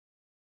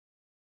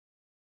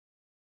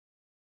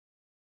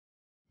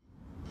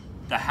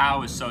The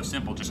how is so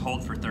simple, just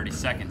hold for 30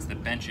 seconds. The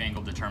bench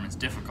angle determines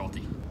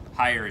difficulty.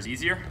 Higher is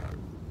easier,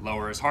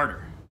 lower is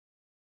harder.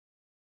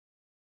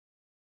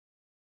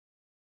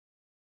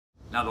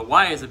 Now the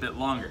why is a bit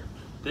longer.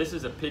 This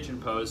is a pigeon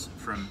pose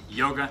from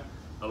yoga.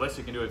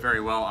 Alyssa can do it very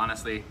well.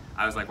 Honestly,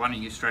 I was like, why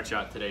don't you stretch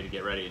out today to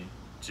get ready, and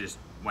just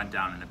went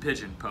down in a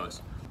pigeon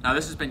pose. Now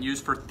this has been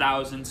used for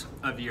thousands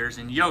of years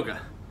in yoga.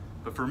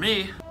 But for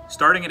me,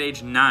 starting at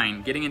age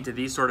 9, getting into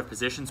these sort of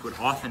positions would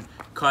often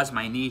cause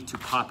my knee to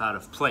pop out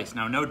of place.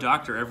 Now, no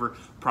doctor ever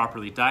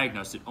properly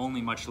diagnosed it.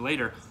 Only much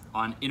later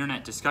on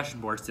internet discussion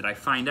boards did I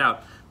find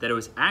out that it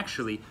was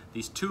actually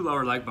these 2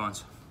 lower leg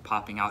bones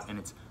popping out, and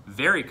it's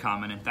very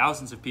common, and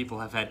thousands of people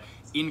have had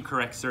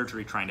incorrect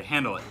surgery trying to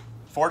handle it.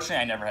 Fortunately,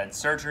 I never had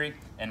surgery,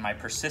 and my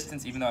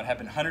persistence, even though it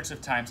happened hundreds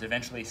of times,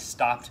 eventually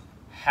stopped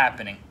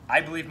happening.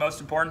 I believe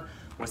most important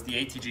was the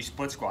ATG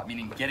split squat,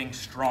 meaning getting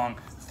strong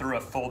through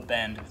a full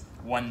bend,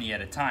 one knee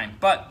at a time.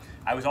 But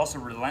I was also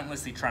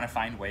relentlessly trying to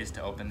find ways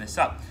to open this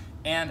up.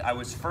 And I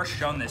was first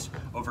shown this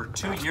over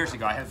 2 years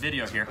ago. I have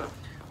video here.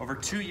 Over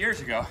 2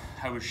 years ago,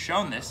 I was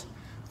shown this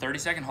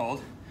 30-second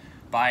hold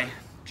by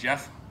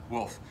Jeff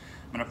Wolf.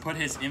 I'm gonna put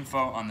his info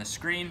on the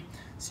screen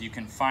so you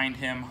can find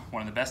him,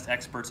 one of the best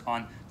experts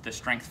on the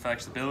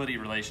strength-flexibility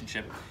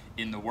relationship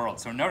in the world.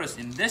 So notice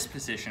in this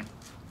position,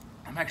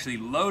 I'm actually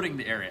loading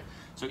the area.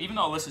 So even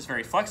though Alyssa's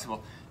very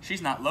flexible,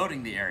 she's not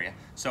loading the area.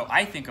 So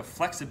I think of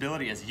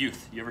flexibility as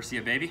youth. You ever see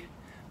a baby?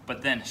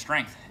 But then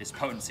strength is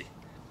potency.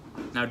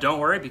 Now don't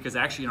worry, because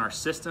actually in our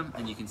system,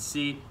 and you can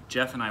see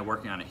Jeff and I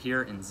working on it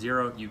here in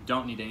 0, you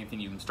don't need anything.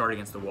 You can start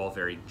against the wall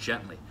very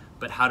gently.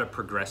 But how to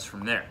progress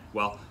from there?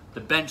 Well,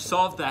 the bench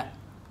solved that,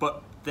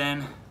 but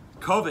then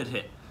COVID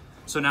hit.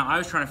 So now I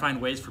was trying to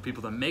find ways for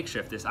people to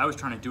makeshift this. I was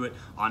trying to do it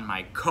on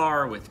my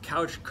car with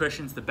couch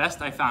cushions. The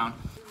best I found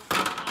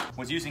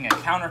was using a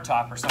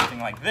countertop or something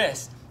like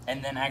this,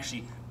 and then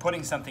actually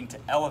putting something to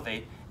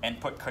elevate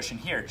and put cushion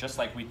here, just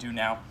like we do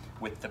now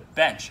with the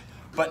bench.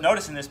 But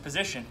notice in this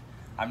position,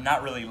 I'm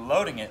not really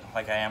loading it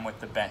like I am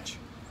with the bench.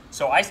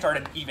 So I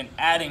started even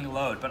adding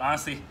load, but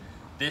honestly,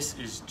 this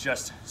is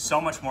just so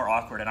much more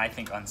awkward and I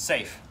think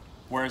unsafe.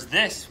 Whereas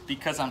this,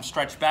 because I'm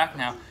stretched back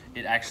now,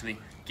 it actually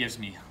gives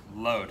me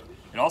load.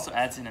 It also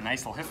adds in a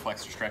nice little hip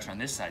flexor stretch on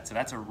this side, so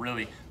that's a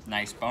really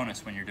nice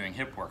bonus when you're doing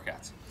hip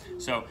workouts.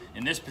 So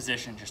in this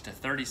position, just a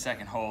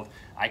 30-second hold,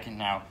 I can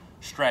now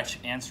stretch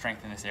and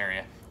strengthen this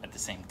area at the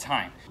same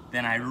time.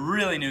 Then I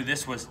really knew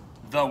this was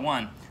the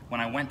one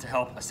when I went to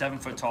help a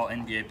 7-foot-tall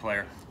NBA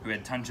player who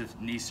had tons of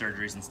knee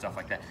surgeries and stuff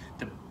like that.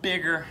 The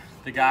bigger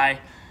the guy,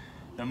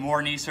 the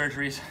more knee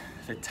surgeries,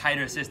 the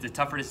tighter it is, the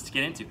tougher it is to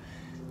get into.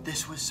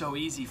 This was so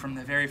easy from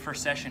the very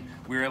first session.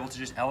 We were able to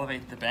just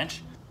elevate the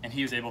bench, and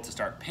he was able to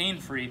start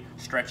pain-free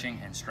stretching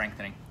and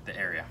strengthening the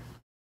area.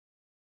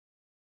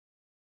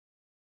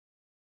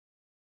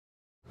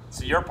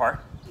 So your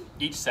part,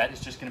 each set is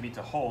just gonna be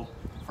to hold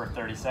for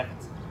 30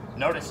 seconds.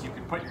 Notice you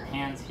could put your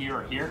hands here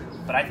or here,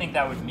 but I think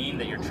that would mean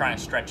that you're trying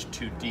to stretch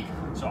too deep.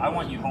 So I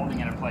want you holding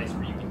in a place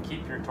where you can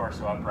keep your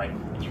torso upright,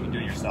 and you can do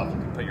it yourself. You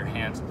can put your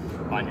hands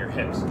on your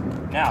hips.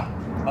 Now,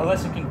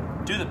 Alyssa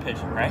can do the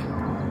pigeon, right?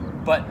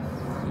 But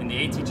in the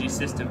ATG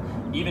system,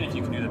 even if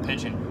you can do the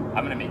pigeon,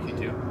 I'm gonna make you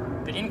do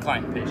the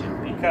incline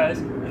pigeon, because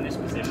in this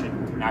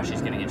position, now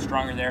she's gonna get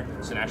stronger there,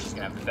 so now she's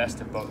gonna have the best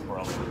of both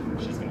worlds.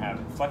 She's gonna have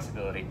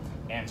flexibility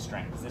and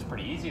strength. Is this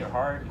pretty easy or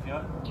hard, you feel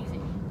it? Easy.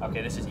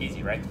 Okay, this is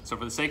easy, right? So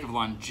for the sake of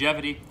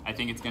longevity, I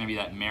think it's gonna be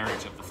that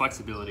marriage of the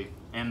flexibility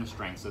and the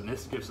strength. So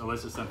this gives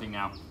Alyssa something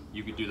now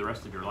you could do the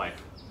rest of your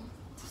life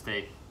to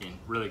stay in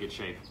really good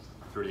shape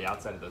through the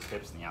outside of those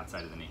hips and the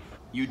outside of the knee.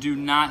 You do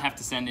not have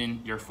to send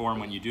in your form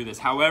when you do this.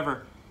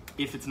 However,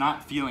 if it's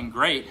not feeling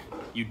great,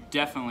 you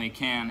definitely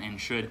can and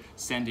should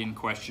send in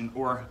question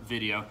or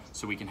video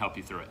so we can help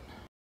you through it.